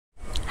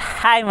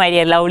Hi my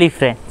dear lovely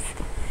friends.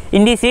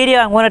 In this video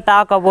I am going to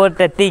talk about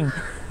the thing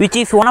which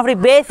is one of the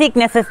basic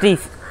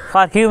necessities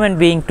for human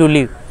being to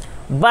live.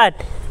 But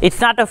it's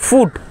not a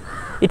food,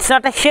 it's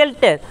not a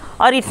shelter,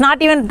 or it's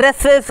not even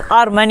dresses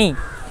or money.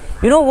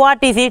 You know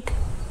what is it?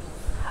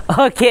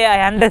 Okay,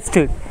 I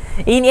understood.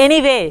 In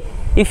any way,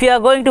 if you are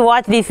going to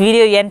watch this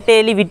video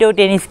entirely without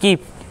any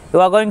skip, you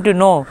are going to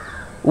know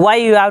why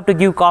you have to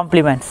give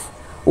compliments,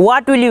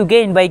 what will you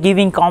gain by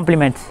giving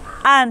compliments,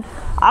 and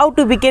how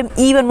to become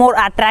even more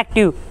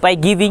attractive by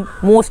giving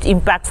most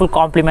impactful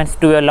compliments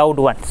to your loved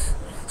ones.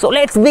 So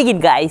let's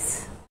begin,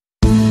 guys.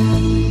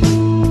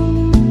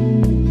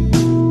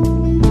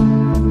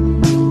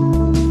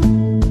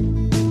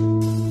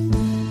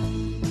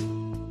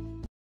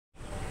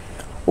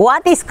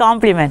 What is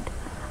compliment?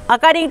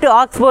 According to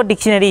Oxford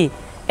Dictionary,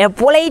 a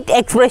polite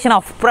expression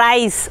of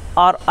praise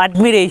or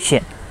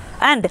admiration.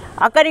 And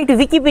according to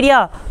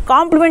Wikipedia,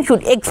 compliment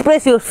should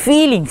express your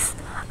feelings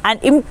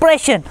and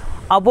impression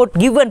about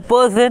given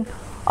person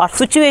or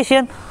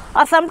situation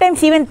or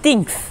sometimes even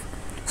things.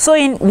 So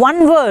in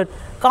one word,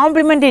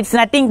 compliment is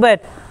nothing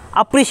but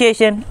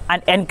appreciation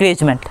and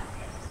encouragement.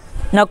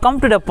 Now come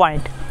to the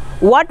point.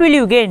 What will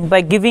you gain by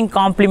giving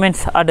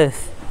compliments to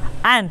others?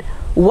 And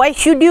why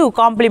should you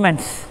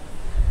compliments?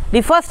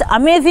 The first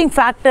amazing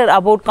factor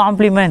about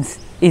compliments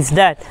is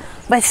that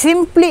by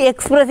simply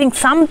expressing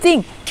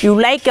something you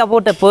like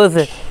about a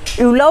person,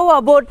 you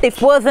love about a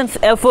person's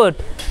effort,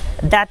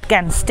 that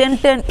can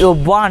strengthen your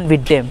bond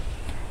with them.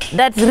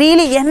 That's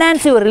really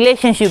enhance your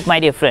relationship, my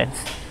dear friends.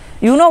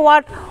 You know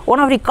what? One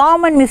of the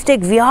common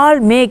mistakes we all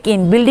make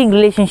in building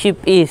relationship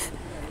is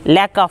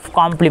lack of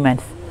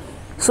compliments.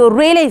 So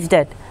realize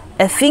that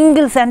a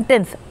single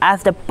sentence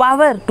has the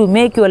power to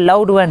make your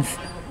loved ones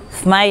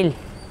smile,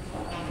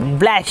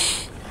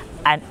 blush,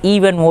 and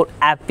even more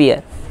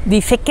happier. The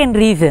second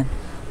reason,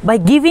 by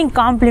giving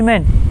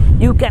compliment,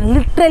 you can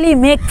literally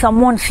make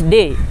someone's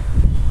day,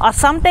 or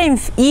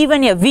sometimes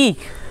even a week,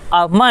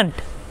 a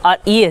month, or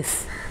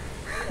years.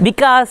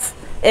 Because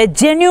a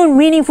genuine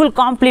meaningful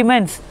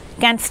compliments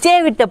can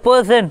stay with the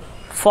person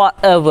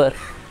forever.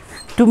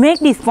 To make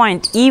this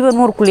point even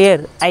more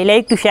clear, I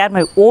like to share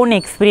my own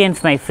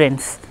experience, my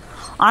friends.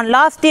 On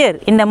last year,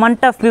 in the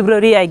month of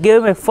February, I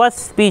gave my first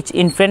speech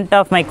in front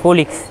of my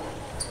colleagues.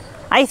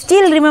 I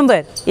still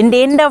remember, in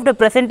the end of the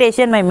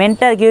presentation, my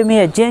mentor gave me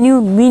a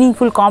genuine,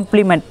 meaningful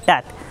compliment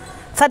that,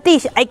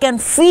 Satish, I can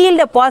feel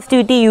the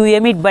positivity you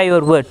emit by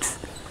your words.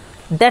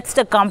 That's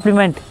the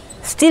compliment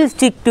still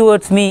stick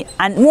towards me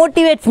and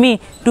motivates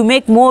me to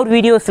make more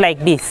videos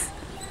like this.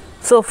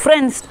 So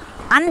friends,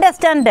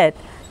 understand that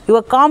you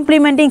are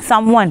complimenting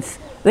someone's.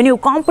 When you are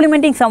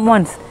complimenting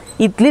someone's,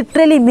 it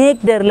literally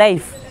makes their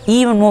life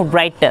even more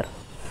brighter.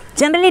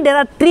 Generally, there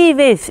are three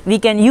ways we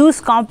can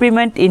use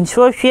compliment in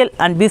social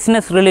and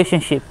business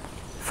relationship.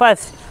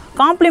 First,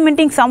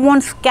 complimenting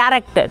someone's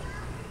character.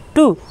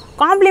 2,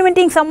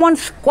 complimenting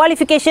someone's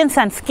qualifications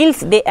and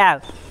skills they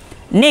have.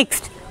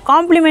 Next,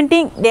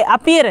 complimenting the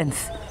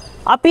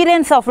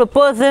appearance of a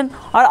person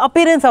or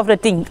appearance of the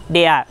thing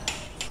they are.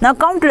 Now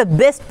come to the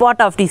best part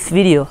of this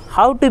video,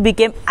 how to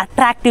become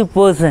attractive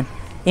person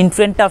in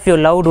front of your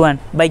loved one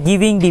by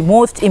giving the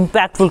most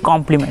impactful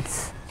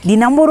compliments. The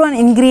number one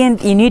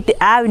ingredient you need to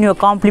have in your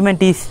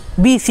compliment is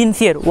be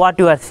sincere what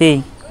you are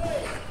saying.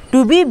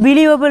 To be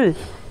believable,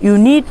 you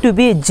need to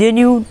be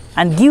genuine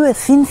and give a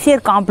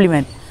sincere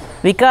compliment,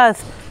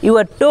 because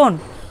your tone,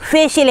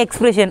 facial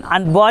expression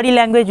and body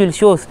language will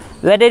show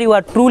whether you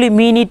are truly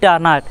mean it or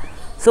not.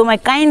 So my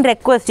kind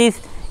request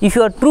is, if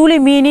you are truly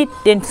mean it,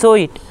 then show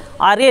it,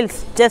 or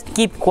else just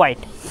keep quiet.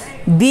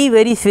 Be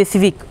very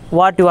specific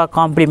what you are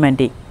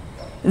complimenting.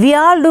 We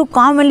all do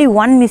commonly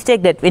one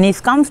mistake, that when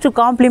it comes to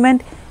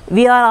compliment,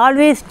 we are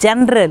always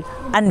general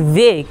and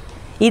vague.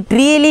 It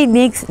really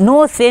makes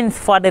no sense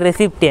for the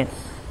recipient.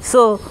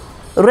 So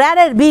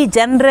rather be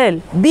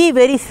general, be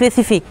very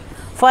specific.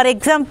 For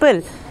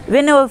example,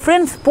 when our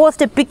friends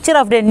post a picture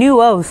of their new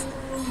house,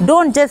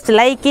 don't just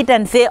like it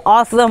and say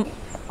awesome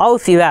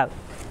house you have.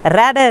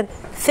 Rather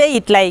say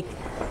it like,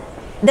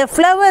 the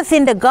flowers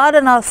in the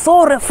garden are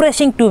so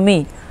refreshing to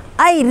me.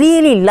 I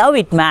really love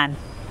it, man.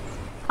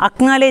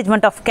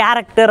 Acknowledgement of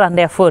character and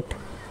effort.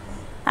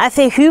 As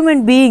a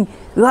human being,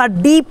 you are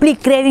deeply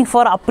craving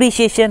for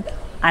appreciation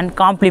and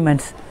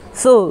compliments.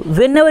 So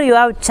whenever you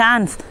have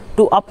chance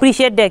to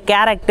appreciate their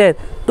character,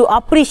 to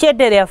appreciate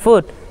their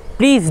effort,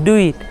 please do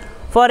it.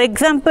 For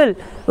example,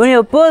 when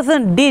a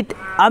person did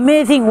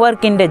amazing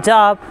work in the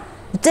job,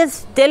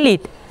 just tell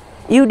it,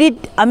 you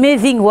did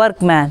amazing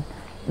work, man.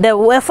 The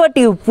effort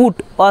you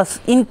put was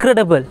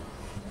incredible.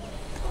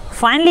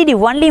 Finally, the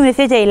only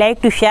message I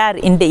like to share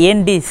in the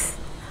end is,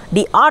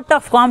 the art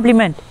of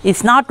compliment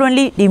is not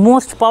only the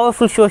most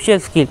powerful social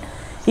skill,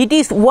 it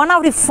is one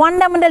of the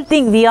fundamental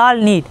things we all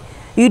need.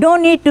 You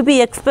don't need to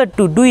be expert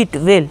to do it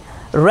well.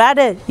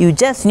 Rather, you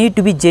just need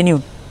to be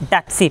genuine.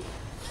 That's it.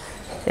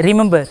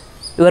 Remember,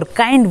 your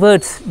kind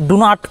words do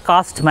not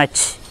cost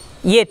much,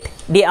 yet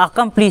they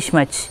accomplish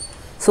much.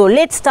 So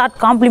let's start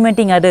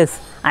complimenting others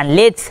and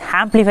let's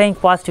amplifying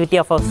positivity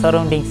of our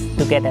surroundings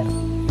together.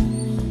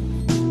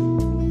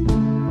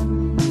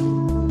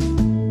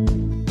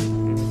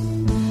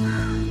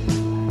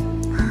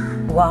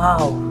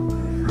 Wow,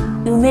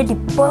 you made the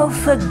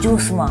perfect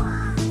juice, ma.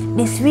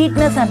 The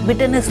sweetness and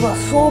bitterness were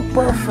so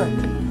perfect.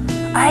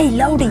 I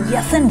love the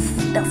essence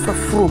of the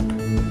fruit.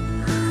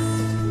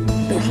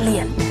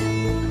 Brilliant.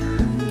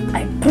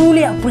 I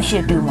truly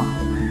appreciate you, ma.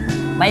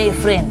 My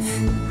friends,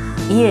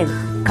 here,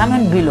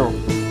 comment below.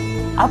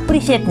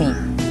 Appreciate me.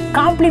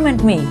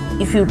 Compliment me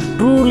if you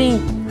truly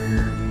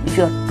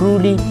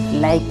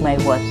like my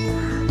work.